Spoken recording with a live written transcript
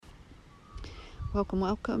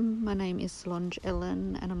Welcome. My name is Solange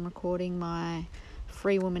Ellen and I'm recording my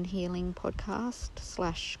Free Woman Healing podcast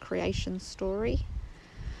 / creation story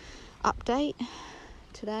update.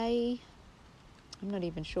 Today, I'm not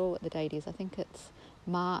even sure what the date is. I think it's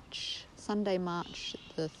Sunday, March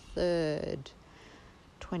the 3rd,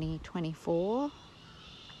 2024.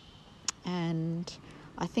 And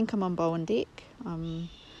I think I'm on Bowen Dick. I'm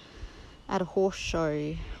at a horse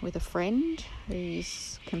show with a friend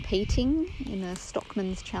who's competing in a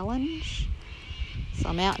Stockman's Challenge. So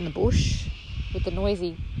I'm out in the bush with the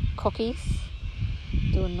noisy cockies,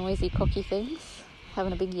 doing noisy cocky things,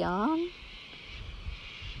 having a big yarn.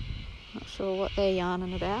 Not sure what they're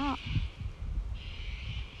yarning about.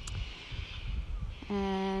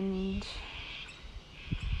 And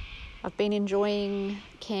I've been enjoying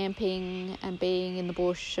camping and being in the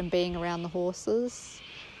bush and being around the horses.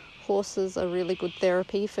 Horses are really good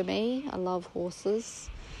therapy for me. I love horses.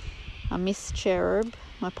 I miss Cherub,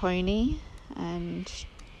 my pony, and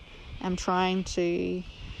I'm trying to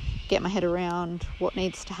get my head around what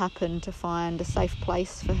needs to happen to find a safe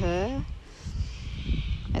place for her.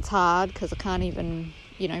 It's hard because I can't even,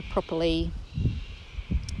 properly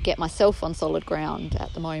get myself on solid ground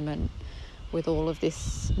at the moment with all of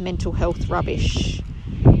this mental health rubbish,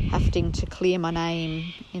 having to clear my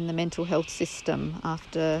name in the mental health system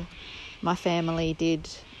after my family did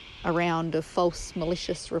a round of false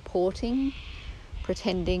malicious reporting,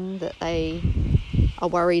 pretending that they are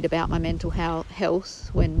worried about my mental health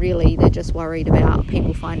when really they're just worried about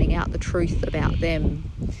people finding out the truth about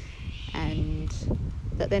them, and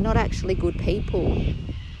that they're not actually good people.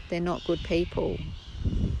 They're not good people.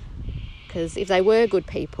 Because if they were good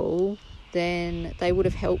people, then they would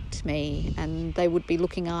have helped me and they would be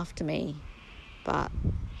looking after me. But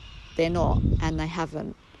they're not, and they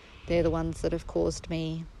haven't. They're the ones that have caused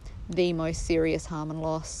me the most serious harm and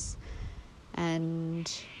loss. And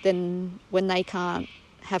then when they can't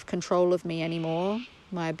have control of me anymore,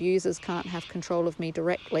 my abusers can't have control of me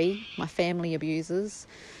directly, my family abusers,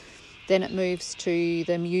 then it moves to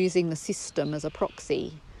them using the system as a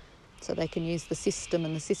proxy. So they can use the system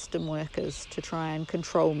and the system workers to try and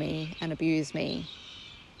control me and abuse me.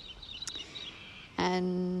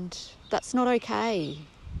 And that's not okay.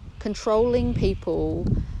 Controlling people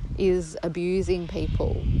is abusing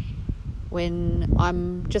people. When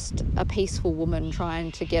I'm just a peaceful woman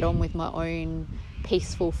trying to get on with my own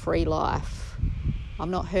peaceful, free life, I'm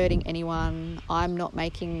not hurting anyone. I'm not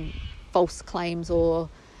making false claims or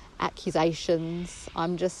accusations.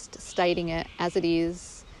 I'm just stating it as it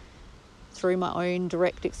is, through my own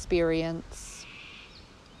direct experience.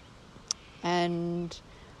 And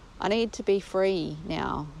I need to be free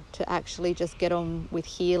now to actually just get on with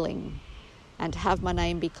healing and to have my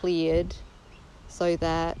name be cleared so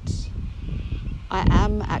that I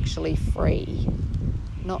am actually free,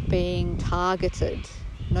 not being targeted.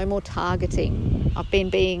 No more targeting. I've been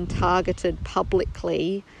being targeted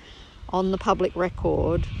publicly on the public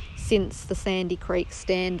record since the Sandy Creek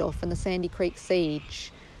standoff and the Sandy Creek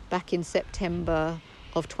siege back in September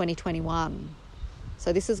of 2021.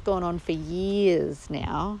 So this has gone on for years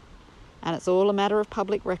now, and it's all a matter of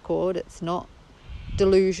public record. It's not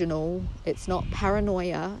delusional, it's not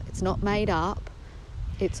paranoia, it's not made up,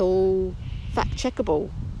 it's all fact checkable.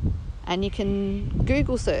 And you can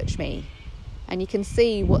Google search me and you can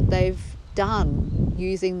see what they've done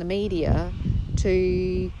using the media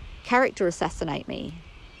to character assassinate me.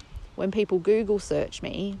 When people Google search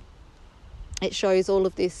me, it shows all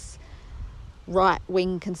of this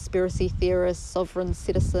right-wing conspiracy theorist, sovereign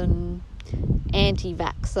citizen,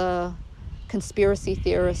 anti-vaxxer, conspiracy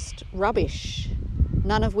theorist rubbish,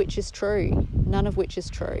 none of which is true.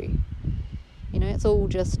 It's all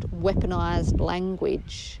just weaponized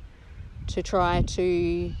language to try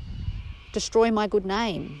to destroy my good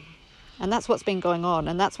name. And that's what's been going on.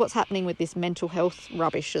 And that's what's happening with this mental health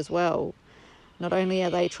rubbish as well. Not only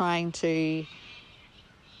are they trying to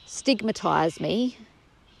stigmatise me,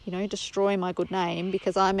 destroy my good name,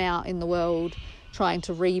 because I'm out in the world trying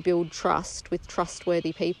to rebuild trust with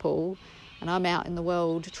trustworthy people, and I'm out in the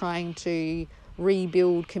world trying to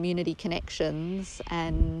rebuild community connections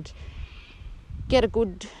and get a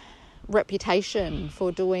good reputation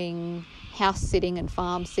for doing house sitting and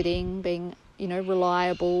farm sitting, being,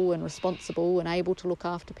 reliable and responsible and able to look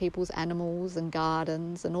after people's animals and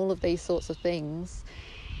gardens and all of these sorts of things.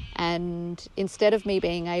 And instead of me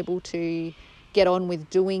being able to get on with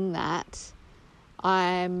doing that,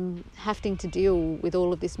 I'm having to deal with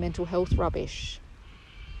all of this mental health rubbish.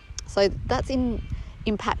 So that's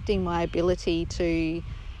impacting my ability to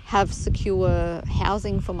have secure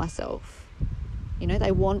housing for myself.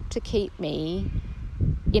 They want to keep me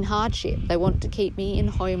in hardship. They want to keep me in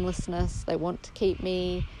homelessness. They want to keep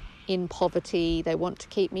me in poverty. They want to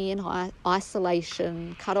keep me in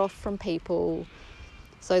isolation, cut off from people,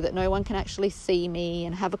 so that no one can actually see me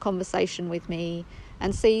and have a conversation with me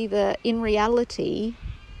and see that in reality,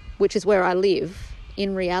 which is where I live,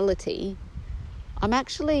 in reality, I'm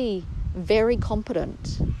actually very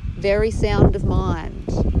competent, very sound of mind.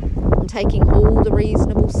 I'm taking all the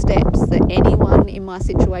reasonable steps that anyone in my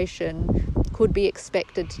situation could be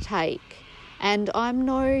expected to take. And I'm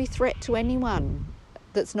no threat to anyone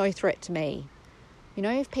that's no threat to me. You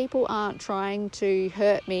know, if people aren't trying to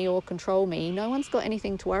hurt me or control me, no one's got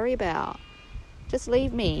anything to worry about. Just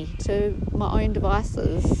leave me to my own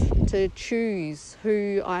devices to choose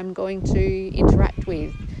who I'm going to interact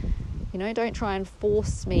with. You know, don't try and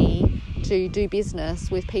force me to do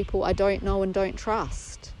business with people I don't know and don't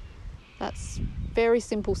trust. That's very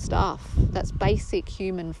simple stuff. That's basic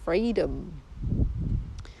human freedom.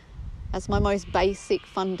 That's my most basic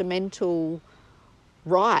fundamental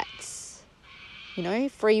rights. You know,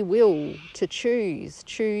 free will to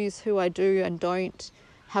choose who I do and don't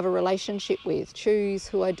have a relationship with, choose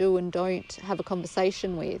who I do and don't have a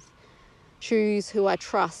conversation with, choose who I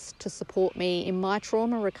trust to support me in my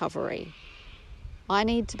trauma recovery. I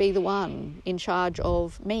need to be the one in charge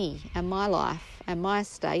of me and my life and my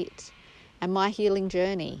state and my healing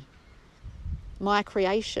journey, my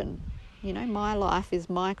creation. You know, my life is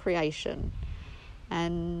my creation,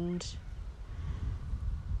 and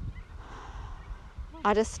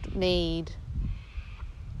I just need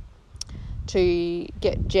to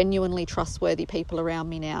get genuinely trustworthy people around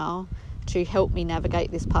me now to help me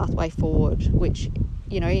navigate this pathway forward, which,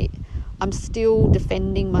 you know, I'm still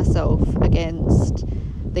defending myself against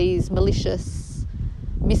these malicious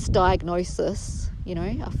misdiagnosis, you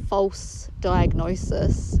know, a false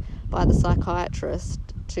diagnosis by the psychiatrist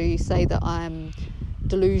to say that I'm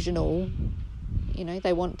delusional. You know,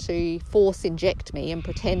 they want to force inject me and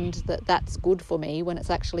pretend that that's good for me when it's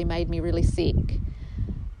actually made me really sick.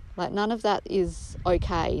 Like, none of that is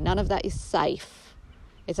okay. None of that is safe.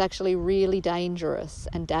 It's actually really dangerous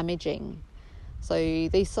and damaging. So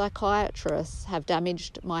these psychiatrists have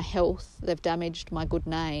damaged my health. They've damaged my good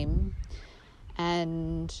name.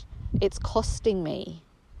 And it's costing me.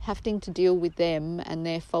 Having to deal with them and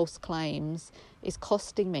their false claims is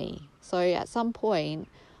costing me. So at some point,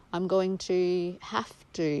 I'm going to have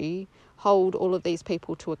to hold all of these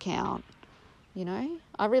people to account. You know,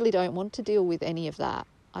 I really don't want to deal with any of that.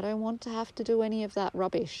 I don't want to have to do any of that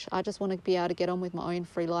rubbish. I just want to be able to get on with my own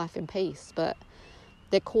free life in peace. But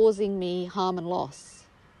they're causing me harm and loss.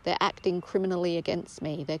 They're acting criminally against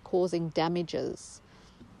me. They're causing damages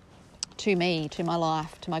to me, to my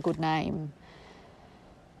life, to my good name.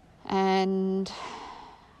 And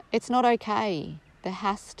it's not okay. There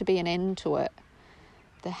has to be an end to it.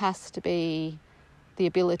 There has to be the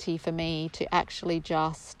ability for me to actually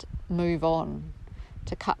just move on,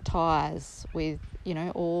 to cut ties with, you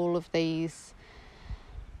know, all of these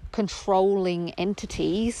controlling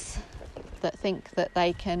entities that think that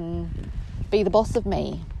they can be the boss of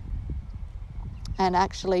me, and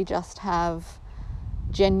actually just have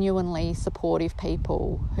genuinely supportive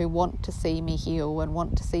people who want to see me heal and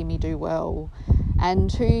want to see me do well,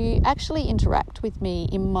 and who actually interact with me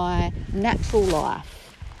in my natural life.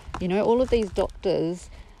 You know, all of these doctors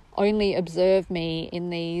only observe me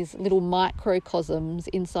in these little microcosms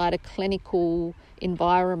inside a clinical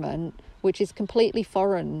environment, which is completely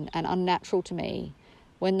foreign and unnatural to me,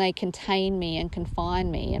 when they contain me and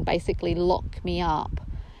confine me and basically lock me up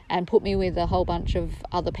and put me with a whole bunch of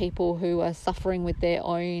other people who are suffering with their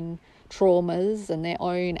own traumas and their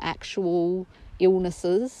own actual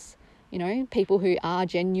illnesses, you know, people who are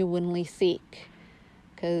genuinely sick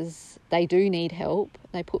because they do need help.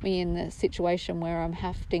 They put me in the situation where I'm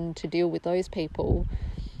having to deal with those people.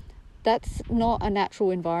 That's not a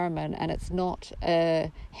natural environment, and it's not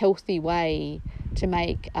a healthy way to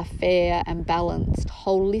make a fair and balanced,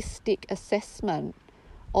 holistic assessment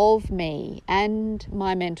of me and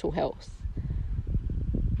my mental health.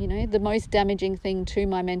 You know, the most damaging thing to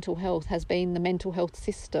my mental health has been the mental health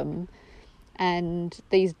system and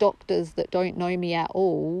these doctors that don't know me at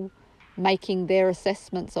all making their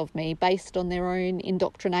assessments of me based on their own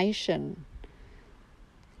indoctrination.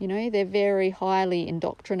 You know, they're very highly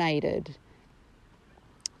indoctrinated.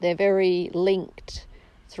 They're very linked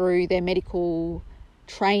through their medical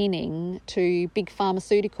training to big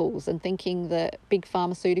pharmaceuticals and thinking that big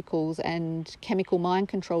pharmaceuticals and chemical mind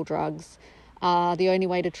control drugs are the only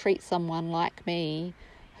way to treat someone like me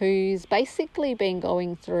who's basically been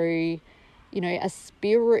going through, you know, a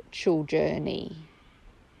spiritual journey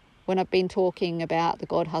when I've been talking about the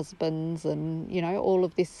God husbands and, you know, all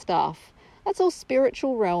of this stuff, that's all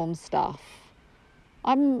spiritual realm stuff.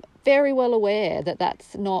 I'm very well aware that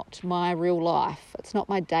that's not my real life. It's not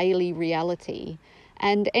my daily reality.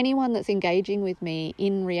 And anyone that's engaging with me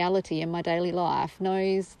in reality in my daily life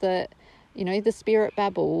knows that, you know, the spirit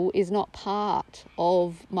babble is not part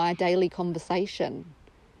of my daily conversation.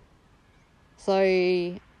 So,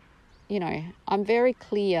 you know, I'm very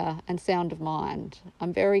clear and sound of mind.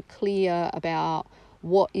 I'm very clear about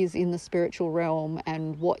what is in the spiritual realm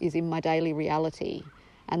and what is in my daily reality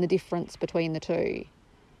and the difference between the two.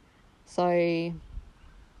 So,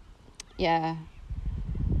 yeah,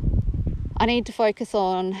 I need to focus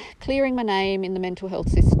on clearing my name in the mental health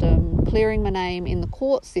system, clearing my name in the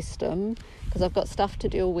court system, because I've got stuff to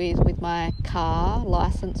deal with my car,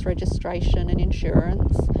 licence, registration and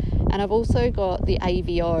insurance. And I've also got the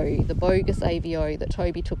AVO, the bogus AVO that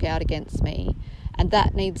Toby took out against me. And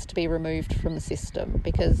that needs to be removed from the system,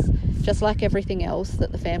 because just like everything else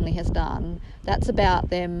that the family has done, that's about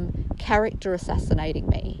them character assassinating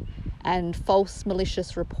me and false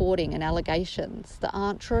malicious reporting and allegations that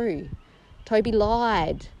aren't true. Toby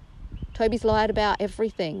lied. Toby's lied about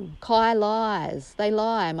everything. Kai lies. They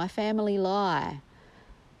lie. My family lie.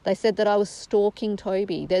 They said that I was stalking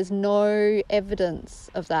Toby. There's no evidence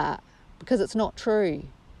of that because it's not true.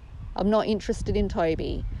 I'm not interested in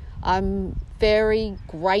Toby. I'm very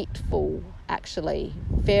grateful, actually,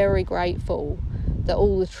 very grateful that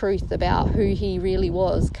all the truth about who he really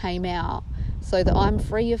was came out so that I'm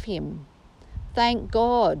free of him. Thank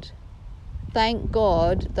God. Thank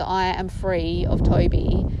God that I am free of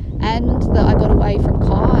Toby and that I got away from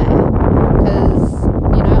Kai, because,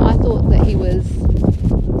 you know, I thought that he was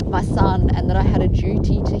my son and that I had a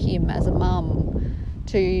duty to him as a mum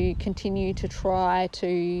to continue to try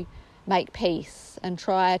to make peace and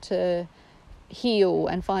try to heal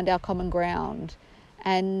and find our common ground.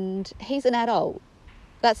 And he's an adult.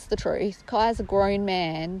 That's the truth. Kai's a grown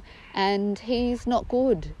man and he's not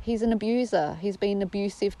good. He's an abuser. He's been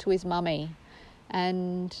abusive to his mummy.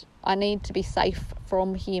 And I need to be safe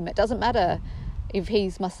from him. It doesn't matter if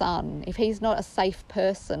he's my son. If he's not a safe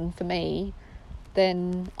person for me,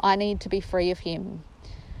 then I need to be free of him.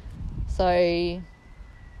 So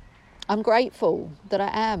I'm grateful that I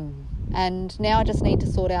am. And now I just need to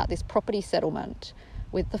sort out this property settlement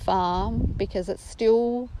with the farm, because it's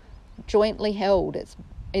still jointly held.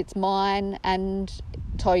 It's mine and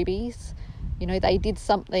Toby's. You know, they did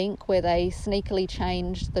something where they sneakily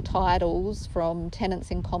changed the titles from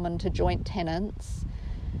tenants in common to joint tenants,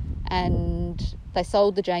 and they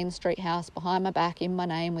sold the Jane Street house behind my back in my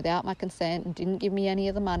name without my consent and didn't give me any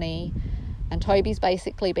of the money. And Toby's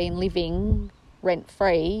basically been living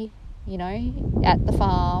rent-free, you know, at the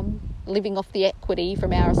farm, living off the equity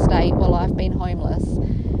from our estate while I've been homeless.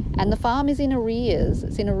 And the farm is in arrears.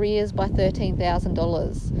 It's in arrears by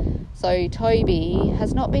 $13,000. So Toby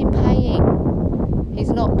has not been paying. He's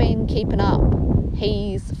not been keeping up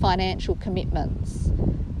his financial commitments.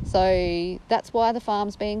 So that's why the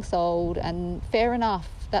farm's being sold, and fair enough,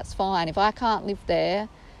 that's fine. If I can't live there,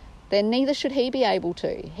 then neither should he be able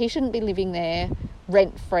to. He shouldn't be living there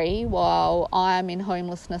rent-free while I'm in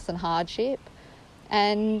homelessness and hardship,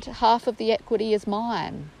 and half of the equity is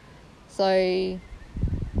mine. So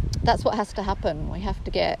that's what has to happen. We have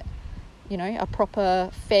to get, you know, a proper,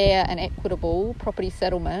 fair and equitable property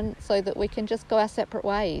settlement so that we can just go our separate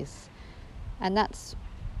ways. And that's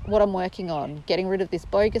what I'm working on, getting rid of this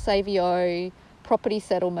bogus AVO, property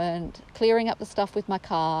settlement, clearing up the stuff with my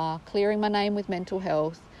car, clearing my name with mental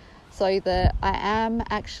health, so that I am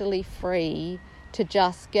actually free to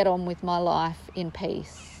just get on with my life in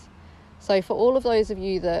peace. So for all of those of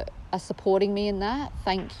you that are supporting me in that,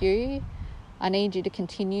 thank you. I need you to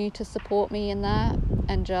continue to support me in that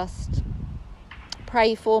and just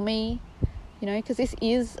pray for me, you know, because this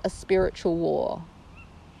is a spiritual war.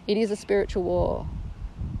 It is a spiritual war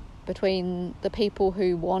between the people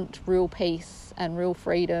who want real peace and real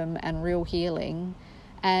freedom and real healing,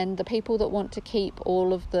 and the people that want to keep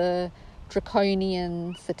all of the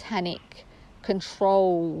draconian, satanic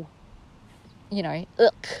control, you know,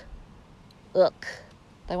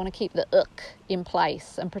 They want to keep the in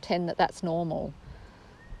place and pretend that that's normal.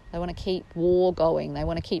 They want to keep war going. They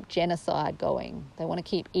want to keep genocide going. They want to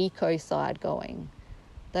keep ecocide going.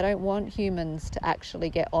 They don't want humans to actually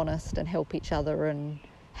get honest and help each other and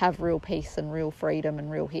have real peace and real freedom and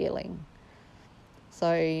real healing.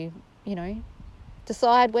 So, you know,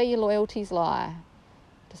 decide where your loyalties lie.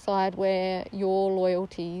 Decide where your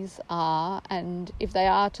loyalties are, and if they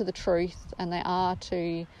are to the truth and they are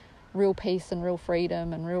to real peace and real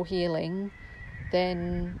freedom and real healing,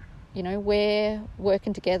 then we're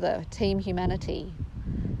working together, team humanity,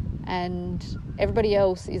 and everybody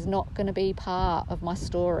else is not going to be part of my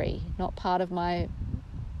story, not part of my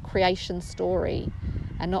creation story,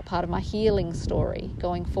 and not part of my healing story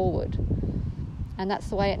going forward. And that's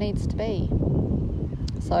the way it needs to be.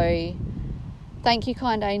 So thank you,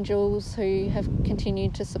 kind angels, who have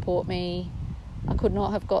continued to support me. I could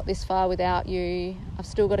not have got this far without you. I've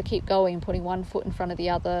still got to keep going, putting one foot in front of the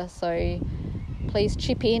other. So please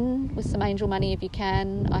chip in with some angel money if you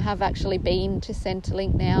can. I have actually been to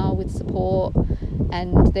Centrelink now with support,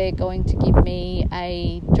 and they're going to give me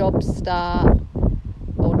a job start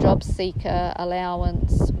or job seeker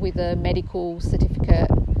allowance with a medical certificate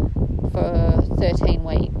for 13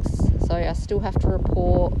 weeks. So I still have to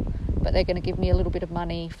report, but they're going to give me a little bit of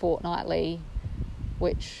money fortnightly,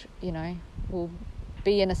 which, will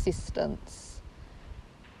be an assistance.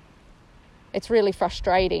 It's really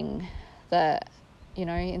frustrating that,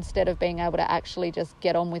 instead of being able to actually just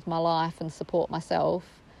get on with my life and support myself,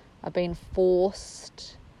 I've been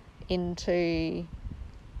forced into,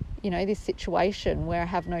 this situation where I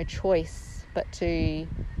have no choice but to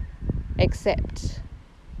accept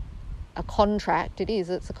a contract.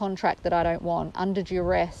 It's a contract that I don't want, under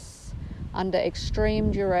duress, under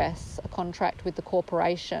extreme duress, a contract with the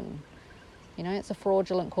corporation. It's a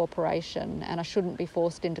fraudulent corporation, and I shouldn't be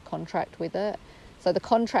forced into contract with it. So the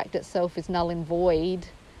contract itself is null and void,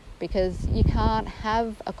 because you can't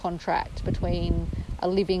have a contract between a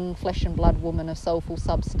living flesh and blood woman of soulful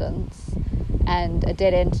substance and a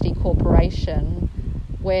dead entity corporation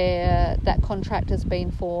where that contract has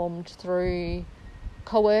been formed through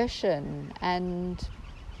coercion and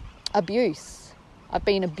abuse. I've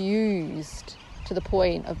been abused to the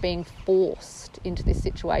point of being forced into this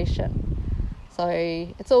situation. So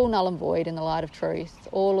it's all null and void in the light of truth.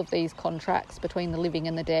 All of these contracts between the living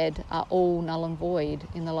and the dead are all null and void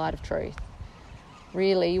in the light of truth.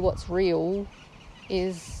 Really, what's real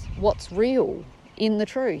is what's real in the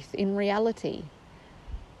truth, in reality.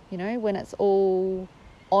 When it's all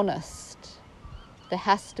honest, there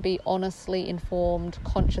has to be honestly informed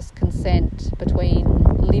conscious consent between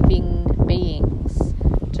living beings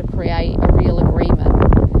to create a real agreement.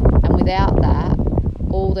 And without that,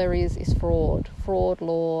 all there is fraud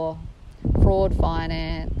law, fraud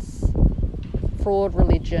finance, fraud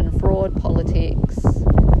religion, fraud politics,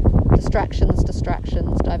 distractions,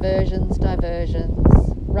 diversions,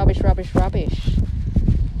 rubbish.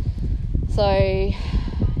 So,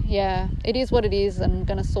 yeah, it is what it is, and I'm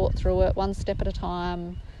going to sort through it one step at a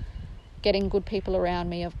time, getting good people around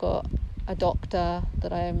me. I've got a doctor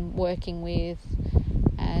that I'm working with,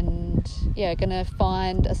 and going to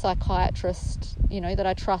find a psychiatrist, that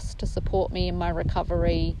I trust to support me in my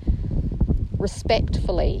recovery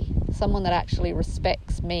respectfully, someone that actually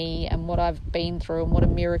respects me and what I've been through and what a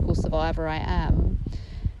miracle survivor I am,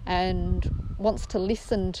 and wants to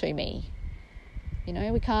listen to me.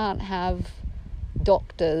 We can't have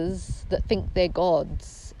doctors that think they're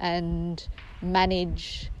gods and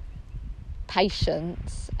manage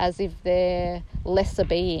patients as if they're lesser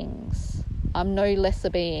beings. I'm no lesser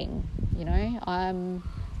being, I'm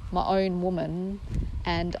my own woman,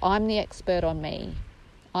 and I'm the expert on me.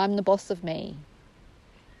 I'm the boss of me.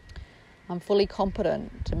 I'm fully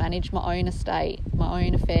competent to manage my own estate, my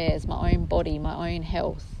own affairs, my own body, my own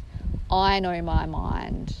health. I know my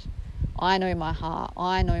mind. I know my heart.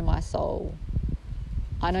 I know my soul.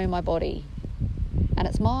 I know my body. And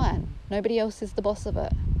it's mine. Nobody else is the boss of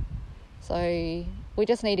it. So we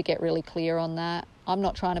just need to get really clear on that. I'm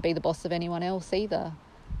not trying to be the boss of anyone else either.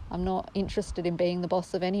 I'm not interested in being the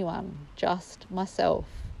boss of anyone, just myself.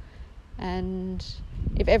 And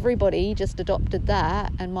if everybody just adopted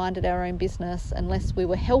that and minded our own business, unless we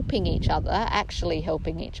were helping each other, actually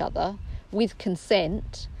helping each other, with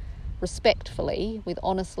consent, respectfully, with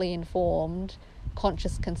honestly informed,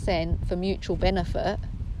 conscious consent for mutual benefit,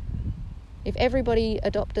 if everybody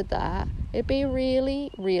adopted that, it'd be a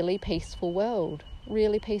really, really peaceful world,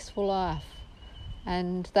 really peaceful life.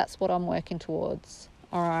 And that's what I'm working towards.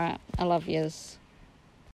 All right, I love yous.